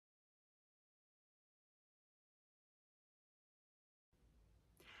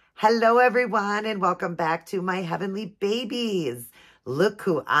Hello, everyone, and welcome back to my heavenly babies. Look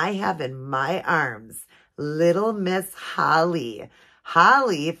who I have in my arms, little Miss Holly.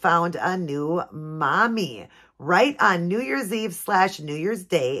 Holly found a new mommy right on New Year's Eve / New Year's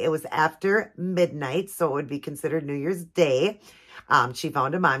Day. It was after midnight, so it would be considered New Year's Day. She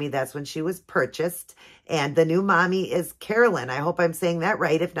found a mommy. That's when she was purchased. And the new mommy is Carolyn. I hope I'm saying that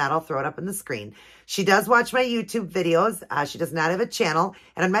right. If not, I'll throw it up on the screen. She does watch my YouTube videos. She does not have a channel.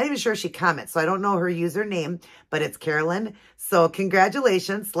 And I'm not even sure she comments, so I don't know her username, but it's Carolyn. So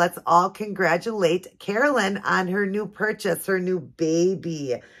congratulations. Let's all congratulate Carolyn on her new purchase, her new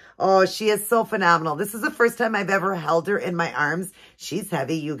baby. Oh, she is so phenomenal. This is the first time I've ever held her in my arms. She's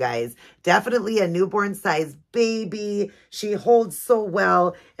heavy, you guys. Definitely a newborn-sized baby. She holds so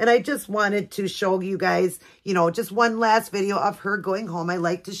well. And I just wanted to show you guys, you know, just one last video of her going home. I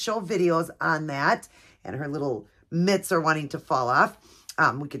like to show videos on that. And her little mitts are wanting to fall off.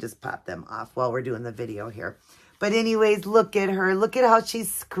 We could just pop them off while we're doing the video here. But anyways, look at her. Look at how she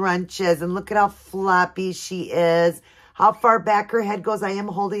scrunches and look at how floppy she is. How far back her head goes. I am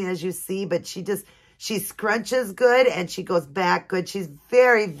holding it, as you see, but she scrunches good and she goes back good. She's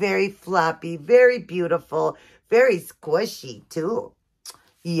very, very floppy, very beautiful, very squishy too.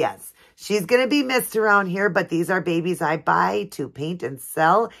 Yes, she's going to be missed around here, but these are babies I buy to paint and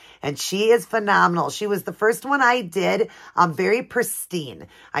sell, and she is phenomenal. She was the first one I did, very pristine.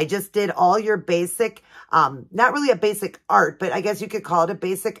 I just did all your basic, not really a basic art, but I guess you could call it a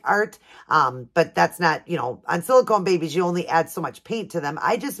basic art, but that's not, you know, on silicone babies, you only add so much paint to them.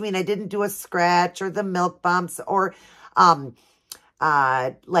 I just mean I didn't do a scratch or the milk bumps or,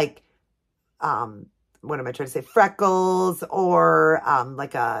 what am I trying to say? Freckles or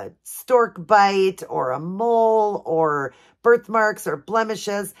like a stork bite or a mole or birthmarks or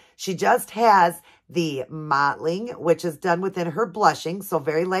blemishes. She just has the mottling, which is done within her blushing. So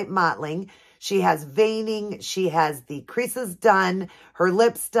very light mottling. She has veining. She has the creases done, her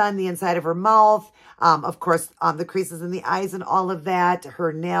lips done, the inside of her mouth. Of course, the creases in the eyes and all of that.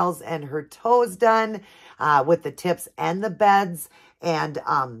 Her nails and her toes done with the tips and the beds.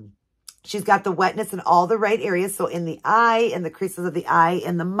 And, she's got the wetness in all the right areas. So in the eye, in the creases of the eye,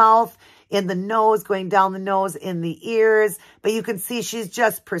 in the mouth, in the nose, going down the nose, in the ears. But you can see she's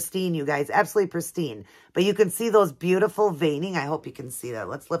just pristine, you guys. Absolutely pristine. But you can see those beautiful veining. I hope you can see that.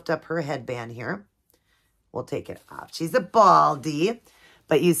 Let's lift up her headband here. We'll take it off. She's a baldy.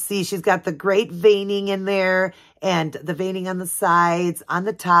 But you see she's got the great veining in there and the veining on the sides, on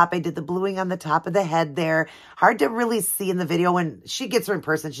the top. I did the bluing on the top of the head there. Hard to really see in the video. When she gets her in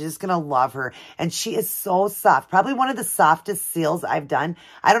person, she's just going to love her. And she is so soft. Probably one of the softest seals I've done.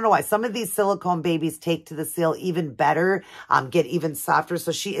 I don't know why. Some of these silicone babies take to the seal even better, get even softer.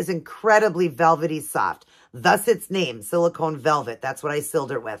 So she is incredibly velvety soft. Thus its name, silicone velvet. That's what I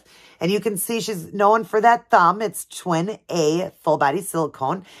sealed her with. And you can see she's known for that thumb. It's twin A full body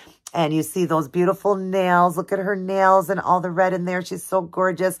silicone. And you see those beautiful nails. Look at her nails and all the red in there. She's so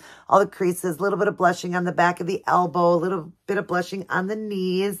gorgeous. All the creases, a little bit of blushing on the back of the elbow, a little bit of blushing on the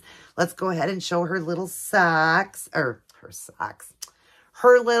knees. Let's go ahead and show her little socks, or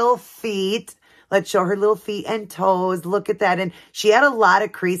her little feet. Let's show her little feet and toes. Look at that. And she had a lot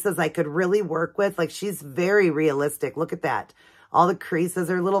of creases I could really work with. Like, she's very realistic. Look at that. All the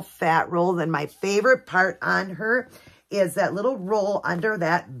creases are little fat rolls. And my favorite part on her is that little roll under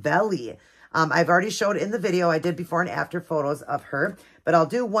that belly. I've already showed in the video. I did before and after photos of her. But I'll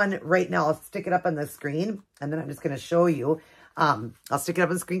do one right now. I'll stick it up on the screen. And then I'm just going to show you. I'll stick it up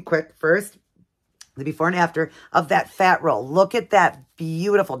on the screen quick first. The before and after of that fat roll. Look at that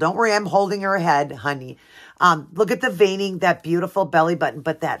beautiful. Don't worry, I'm holding her head, honey. Look at the veining, that beautiful belly button,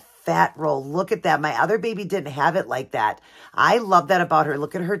 but that fat roll. Look at that. My other baby didn't have it like that. I love that about her.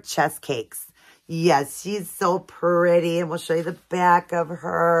 Look at her chest cakes. Yes, she's so pretty. And we'll show you the back of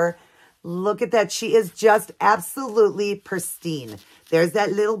her. Look at that. She is just absolutely pristine. There's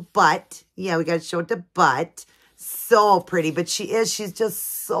that little butt. Yeah, we got to show it the butt. So pretty, but she's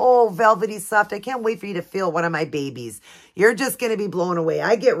just so velvety soft. I can't wait for you to feel one of my babies. You're just going to be blown away.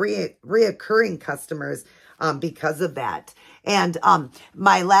 I get reoccurring customers because of that. And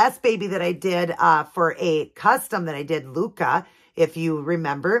my last baby that I did for a custom that I did, Luca, if you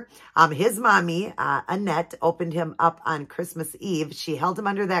remember, his mommy, Annette, opened him up on Christmas Eve. She held him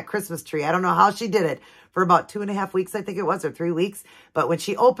under that Christmas tree. I don't know how she did it for about 2.5 weeks, I think it was, or 3 weeks. But when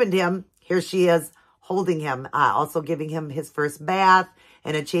she opened him, here she is, holding him, also giving him his first bath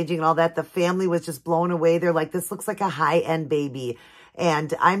and changing and all that. The family was just blown away. They're like, this looks like a high-end baby.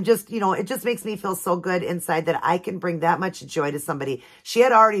 And I'm just, you know, it just makes me feel so good inside that I can bring that much joy to somebody. She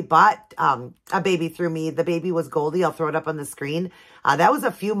had already bought a baby through me. The baby was Goldie. I'll throw it up on the screen. That was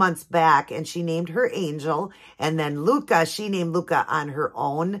a few months back, and she named her Angel. And then Luca, she named Luca on her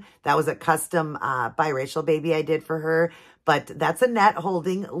own. That was a custom biracial baby I did for her. But that's Annette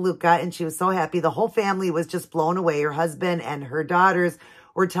holding Luca, and she was so happy. The whole family was just blown away. Her husband and her daughters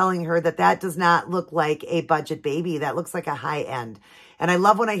were telling her that that does not look like a budget baby. That looks like a high end. And I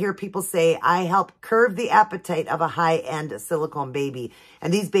love when I hear people say, I help curb the appetite of a high-end silicone baby.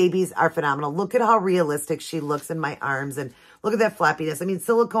 And these babies are phenomenal. Look at how realistic she looks in my arms. And look at that flappiness. I mean,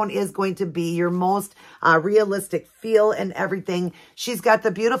 silicone is going to be your most realistic feel and everything. She's got the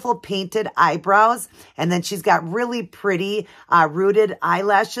beautiful painted eyebrows. And then she's got really pretty rooted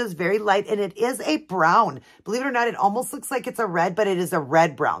eyelashes, very light. And it is a brown. Believe it or not, it almost looks like it's a red, but it is a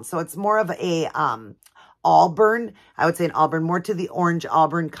red brown. So it's more of a auburn. I would say an auburn, more to the orange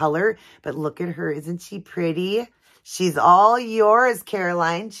auburn color. But look at her. Isn't she pretty? She's all yours,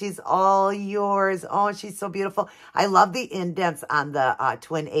 Caroline. She's all yours. Oh, she's so beautiful. I love the indents on the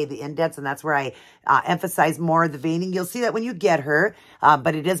twin A, the indents, and that's where I emphasize more of the veining. You'll see that when you get her,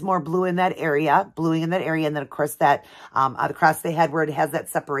 but it is more blue in that area, bluing in that area. And then, of course, that across the head where it has that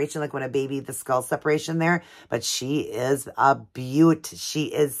separation, like when a baby, the skull separation there. But she is a beaut. She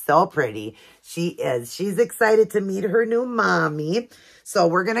is so pretty. She is. She's excited to meet her new mommy. So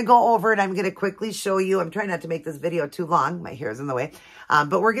we're going to go over it. I'm going to quickly show you. I'm trying not to make this video too long. My hair is in the way.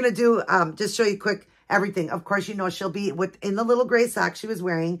 But we're going to do, just show you quick everything. Of course, you know, she'll be within the little gray sock she was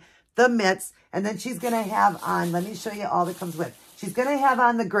wearing, the mitts, and then she's going to have on, let me show you all that comes with. She's going to have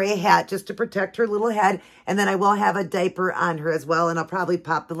on the gray hat just to protect her little head. And then I will have a diaper on her as well. And I'll probably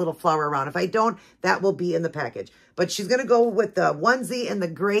pop the little flower around. If I don't, that will be in the package. But she's going to go with the onesie and the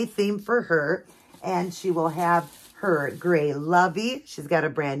gray theme for her. And she will have her gray lovey. She's got a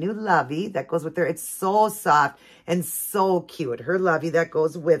brand new lovey that goes with her. It's so soft and so cute. Her lovey that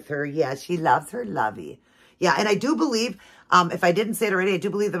goes with her. Yeah, she loves her lovey. Yeah, and I do believe, if I didn't say it already, I do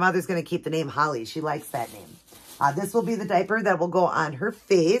believe the mother's going to keep the name Holly. She likes that name. This will be the diaper that will go on her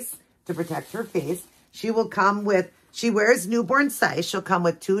face to protect her face. She will come with, she wears newborn size. She'll come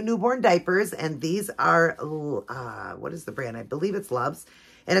with 2 newborn diapers, and these are, what is the brand? I believe it's Love's.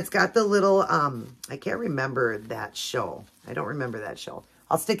 And it's got the little, I can't remember that show. I don't remember that show.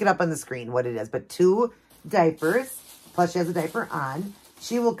 I'll stick it up on the screen, what it is. But 2 diapers, plus she has a diaper on.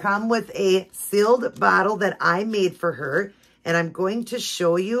 She will come with a sealed bottle that I made for her. And I'm going to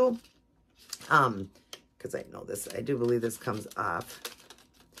show you, because I know this, I do believe this comes off.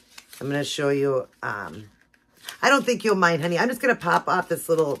 I'm going to show you, I don't think you'll mind, honey. I'm just going to pop off this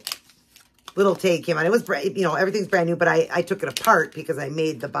little tag came on. It was, you know, everything's brand new, but I took it apart because I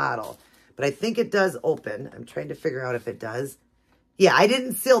made the bottle. But I think it does open. I'm trying to figure out if it does. Yeah, I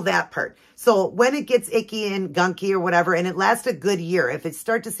didn't seal that part. So when it gets icky and gunky or whatever, and it lasts a good year, if it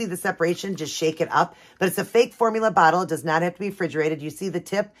start to see the separation, just shake it up. But it's a fake formula bottle. It does not have to be refrigerated. You see the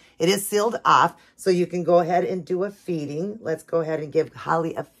tip? It is sealed off. So you can go ahead and do a feeding. Let's go ahead and give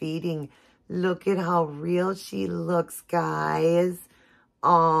Holly a feeding. Look at how real she looks, guys.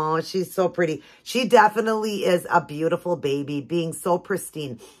 Oh, she's so pretty. She definitely is a beautiful baby, being so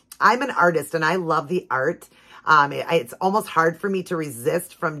pristine. I'm an artist and I love the art. It's almost hard for me to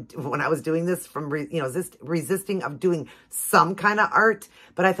resist from when I was doing this, from, resisting of doing some kind of art.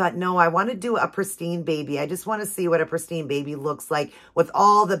 But I thought, no, I want to do a pristine baby. I just want to see what a pristine baby looks like with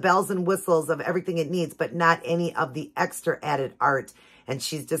all the bells and whistles of everything it needs, but not any of the extra added art. And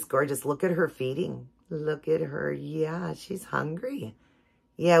she's just gorgeous. Look at her feeding. Look at her. Yeah, she's hungry.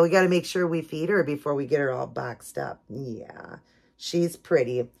 Yeah, we got to make sure we feed her before we get her all boxed up. Yeah, she's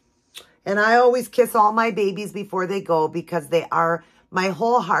pretty. And I always kiss all my babies before they go because they are my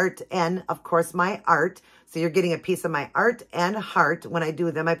whole heart and, of course, my art. So you're getting a piece of my art and heart when I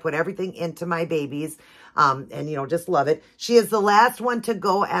do them. I put everything into my babies and, you know, just love it. She is the last one to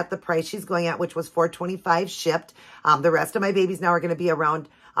go at the price she's going at, which was $425 shipped. The rest of my babies now are going to be around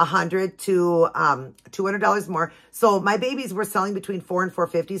 $100 to $200 more. So my babies were selling between $400 and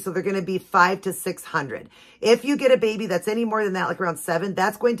 $450, so they're going to be $500 to $600. If you get a baby that's any more than that, like around 7,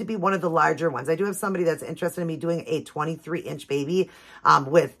 that's going to be one of the larger ones. I do have somebody that's interested in me doing a 23-inch baby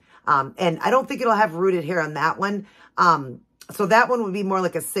and I don't think it'll have rooted hair on that one. So that one would be more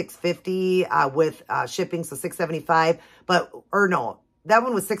like a $650 with shipping, so $675. Or no, that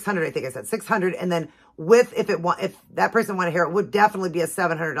one was $600. I think I said $600, and then with if that person wanted hair, it would definitely be a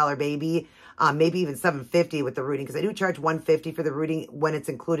 $700 baby, maybe even $750 with the rooting, because I do charge $150 for the rooting when it's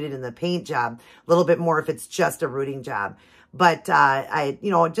included in the paint job. A little bit more if it's just a rooting job. But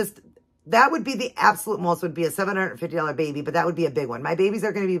that would be the absolute most, would be a $750 baby, but that would be a big one. My babies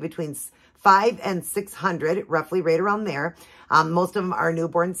are going to be between $500 and $600, roughly right around there. Most of them are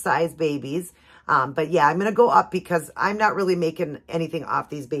newborn size babies. But yeah, I'm going to go up because I'm not really making anything off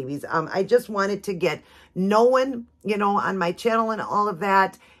these babies. I just wanted to get known, you know, on my channel and all of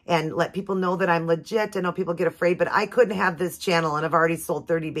that, and let people know that I'm legit. I know people get afraid, but I couldn't have this channel and I've already sold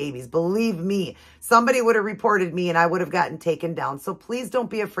 30 babies. Believe me, somebody would have reported me and I would have gotten taken down. So please don't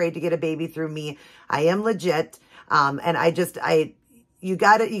be afraid to get a baby through me. I am legit. And you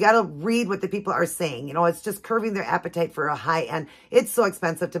gotta read what the people are saying. You know, it's just curbing their appetite for a high end. It's so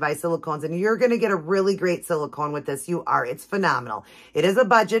expensive to buy silicones, and you're going to get a really great silicone with this. You are. It's phenomenal. It is a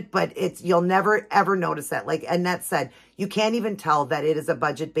budget, but you'll never ever notice that. Like Annette said, you can't even tell that it is a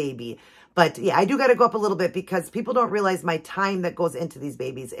budget baby. But yeah, I do got to go up a little bit because people don't realize my time that goes into these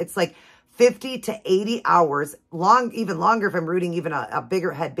babies. It's like 50 to 80 hours, even longer if I'm rooting even a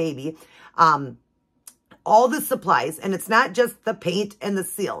bigger head baby. All the supplies, and it's not just the paint and the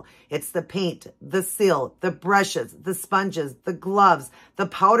seal. It's the paint, the seal, the brushes, the sponges, the gloves, the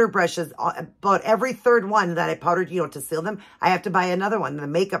powder brushes. About every third one that I powdered, you know, to seal them, I have to buy another one. The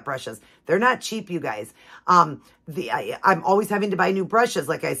makeup brushes, they're not cheap, you guys. I'm always having to buy new brushes,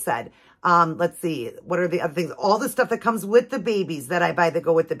 like I said. Let's see, what are the other things? All the stuff that comes with the babies that I buy that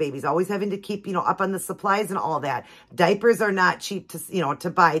go with the babies. Always having to keep, you know, up on the supplies and all that. Diapers are not cheap to, you know,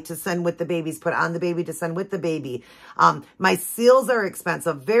 to buy, to send with the babies, put on the baby, to send with the baby. My seals are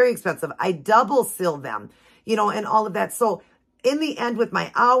expensive, very expensive. I double seal them, you know, and all of that. So in the end, with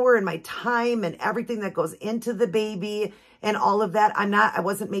my hour and my time and everything that goes into the baby and all of that, I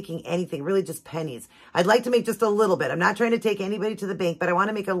wasn't making anything, really just pennies. I'd like to make just a little bit. I'm not trying to take anybody to the bank, but I want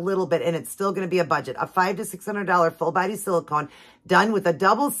to make a little bit, and it's still going to be a budget. A $500 to $600 full body silicone done with a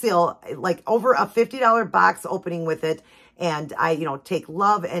double seal, like over a $50 box opening with it. And I, you know, take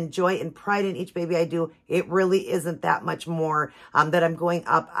love and joy and pride in each baby I do. It really isn't that much more that I'm going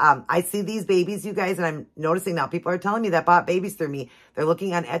up. I see these babies, you guys, and I'm noticing now people are telling me that bought babies through me. They're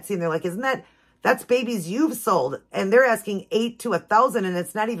looking on Etsy and they're like, that's babies you've sold. And they're asking $800 to $1,000, and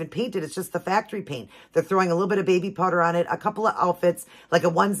it's not even painted. It's just the factory paint. They're throwing a little bit of baby powder on it, a couple of outfits, like a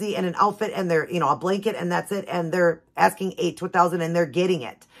onesie and an outfit, and they're, you know, a blanket, and that's it. And they're asking $800 to $1,000, and they're getting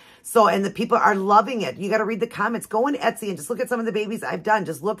it. So, and the people are loving it. You got to read the comments. Go on Etsy and just look at some of the babies I've done.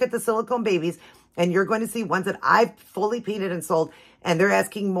 Just look at the silicone babies, and you're going to see ones that I've fully painted and sold, and they're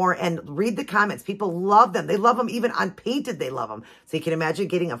asking more. And read the comments. People love them. They love them even unpainted. They love them. So you can imagine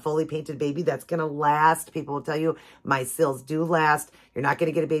getting a fully painted baby that's going to last. People will tell you my seals do last. You're not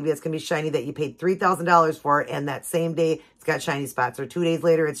going to get a baby that's going to be shiny that you paid $3,000 for, and that same day it's got shiny spots, or 2 days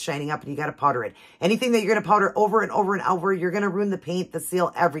later it's shining up and you got to powder it. Anything that you're going to powder over and over and over, you're going to ruin the paint, the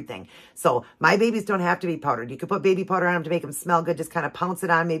seal, everything. So my babies don't have to be powdered. You could put baby powder on them to make them smell good. Just kind of pounce it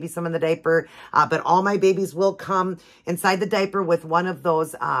on, maybe some in the diaper. But all my babies will come inside the diaper with one of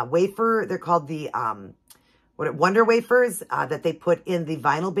those wafer. They're called the Wonder Wafers that they put in the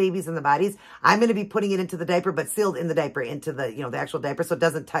vinyl babies in the bodies. I'm going to be putting it into the diaper, but sealed in the diaper, into the, you know, the actual diaper, so it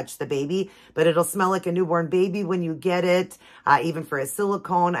doesn't touch the baby, but it'll smell like a newborn baby when you get it. Even for a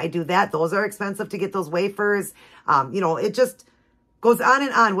silicone, I do that. Those are expensive to get, those wafers. You know, it just goes on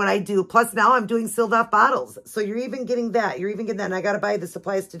and on what I do. Plus now I'm doing sealed off bottles. So you're even getting that. You're even getting that. And I got to buy the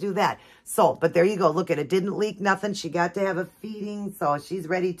supplies to do that. So, but there you go. Look, it didn't leak nothing. She got to have a feeding. So she's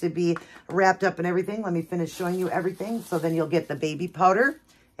ready to be wrapped up and everything. Let me finish showing you everything. So then you'll get the baby powder.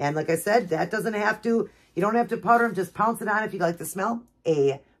 And like I said, that doesn't have to, you don't have to powder them. Just pounce it on if you like the smell.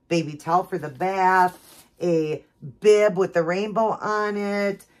 A baby towel for the bath. A bib with the rainbow on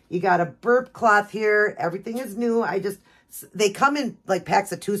it. You got a burp cloth here. Everything is new. They come in like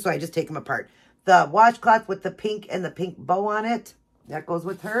packs of 2, so I just take them apart. The washcloth with the pink and the pink bow on it, that goes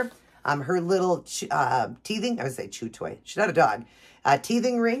with her. Her little teething, I would say chew toy. She's not a dog.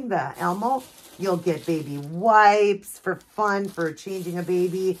 Teething ring, the Elmo. You'll get baby wipes for fun, for changing a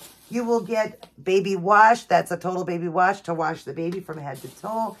baby. You will get baby wash. That's a total baby wash to wash the baby from head to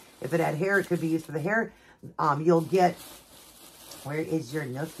toe. If it had hair, it could be used for the hair. You'll get, where is your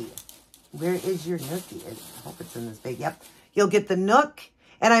nookie? Where is your nookie? I hope it's in this bag. Yep. You'll get the nook.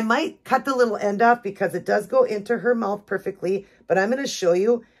 And I might cut the little end off because it does go into her mouth perfectly. But I'm going to show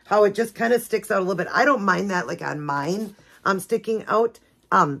you how it just kind of sticks out a little bit. I don't mind that, like on mine, sticking out.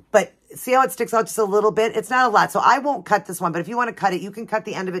 But see how it sticks out just a little bit? It's not a lot. So I won't cut this one. But if you want to cut it, you can cut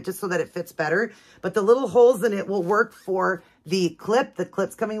the end of it just so that it fits better. But the little holes in it will work for the clip. The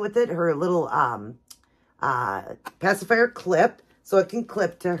clip's coming with it. Her little pacifier clip. So it can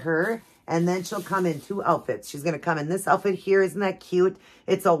clip to her. And then she'll come in 2 outfits. She's going to come in this outfit here. Isn't that cute?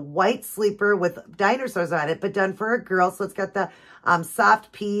 It's a white sleeper with dinosaurs on it, but done for a girl. So it's got the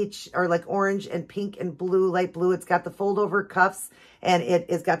soft peach or like orange and pink and blue, light blue. It's got the fold over cuffs and it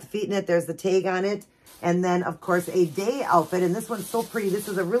has got the feet in it. There's the tag on it. And then, of course, a day outfit. And this one's so pretty. This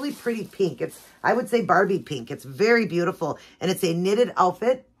is a really pretty pink. It's, I would say, Barbie pink. It's very beautiful. And it's a knitted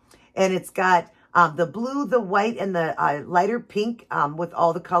outfit. And it's got the blue, the white, and the lighter pink with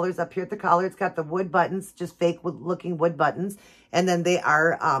all the colors up here at the collar. It's got the wood buttons, just fake looking wood buttons. And then they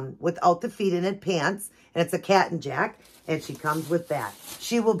are without the feet in it, pants. And it's a cat and jack. And she comes with that.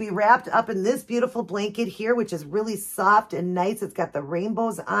 She will be wrapped up in this beautiful blanket here, which is really soft and nice. It's got the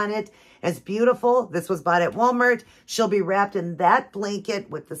rainbows on it. It's beautiful. This was bought at Walmart. She'll be wrapped in that blanket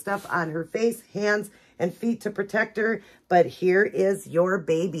with the stuff on her face, hands, and feet to protect her. But here is your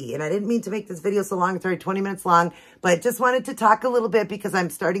baby. And I didn't mean to make this video so long. It's already 20 minutes long, but just wanted to talk a little bit because I'm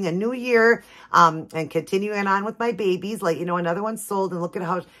starting a new year and continuing on with my babies. Like, you know, another one sold and look at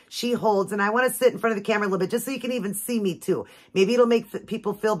how she holds. And I want to sit in front of the camera a little bit just so you can even see me too. Maybe it'll make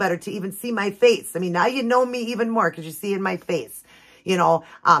people feel better to even see my face. I mean, now you know me even more because you see in my face. You know,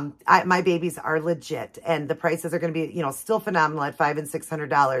 my babies are legit and the prices are going to be, you know, still phenomenal at $500 and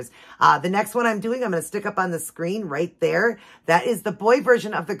 $600. The next one I'm doing, I'm going to stick up on the screen right there. That is the boy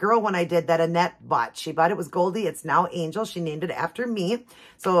version of the girl one I did that Annette bought. She bought it was Goldie. It's now Angel. She named it after me.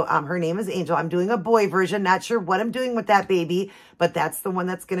 So, her name is Angel. I'm doing a boy version. Not sure what I'm doing with that baby, but that's the one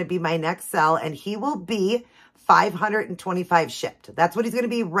that's going to be my next sell. And he will be $525 shipped. That's what he's going to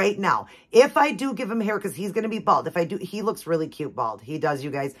be right now. If I do give him hair, because he's going to be bald. If I do, he looks really cute bald. He does, you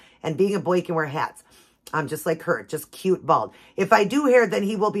guys. And being a boy, he can wear hats. I'm just like her, just cute bald. If I do hair, then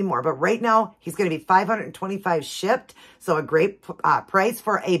he will be more. But right now, he's going to be $525 shipped. So a great price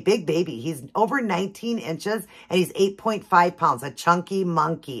for a big baby. He's over 19 inches and he's 8.5 pounds. A chunky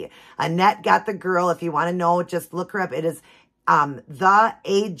monkey. Annette got the girl. If you want to know, just look her up. It is the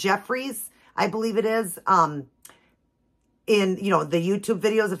A. Jeffries, I believe it is. In, you know, the YouTube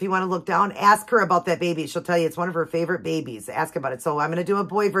videos, if you want to look down, ask her about that baby. She'll tell you it's one of her favorite babies. Ask about it. So I'm going to do a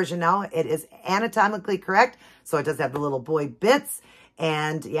boy version now. It is anatomically correct. So it does have the little boy bits.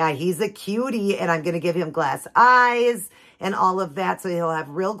 And yeah, he's a cutie. And I'm going to give him glass eyes and all of that. So he'll have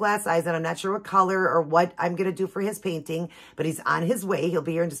real glass eyes. And I'm not sure what color or what I'm going to do for his painting. But he's on his way. He'll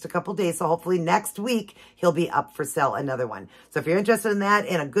be here in just a couple days. So hopefully next week, he'll be up for sale, another one. So if you're interested in that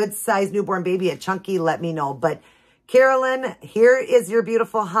and a good size newborn baby, a chunky, let me know. But Carolyn, here is your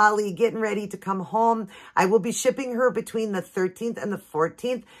beautiful Holly getting ready to come home. I will be shipping her between the 13th and the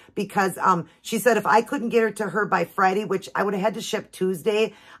 14th because she said if I couldn't get her to her by Friday, which I would have had to ship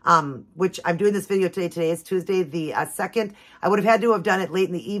Tuesday, which I'm doing this video today. Today is Tuesday the 2nd. I would have had to have done it late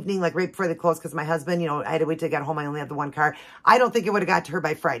in the evening, like right before they closed because my husband, you know, I had to wait till I got home. I only had the one car. I don't think it would have got to her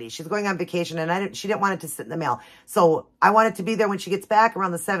by Friday. She's going on vacation and she didn't want it to sit in the mail. So I want it to be there when she gets back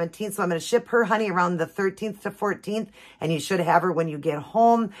around the 17th. So I'm going to ship her, honey, around the 13th to 14th. And you should have her when you get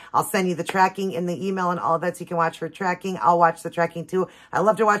home. I'll send you the tracking in the email and all of that so you can watch her tracking. I'll watch the tracking too. I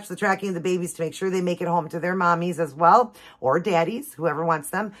love to watch the tracking of the babies to make sure they make it home to their mommies as well, or daddies, whoever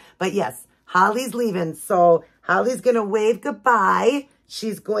wants them. But yes, Holly's leaving. So Holly's going to wave goodbye.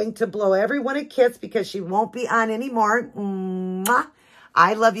 She's going to blow everyone a kiss because she won't be on anymore. Mwah.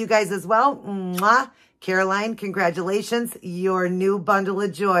 I love you guys as well. Mwah. Caroline, congratulations. Your new bundle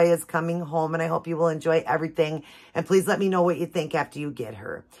of joy is coming home, and I hope you will enjoy everything. And please let me know what you think after you get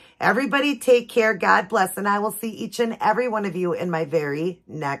her. Everybody take care. God bless, and I will see each and every one of you in my very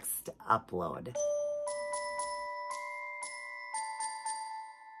next upload.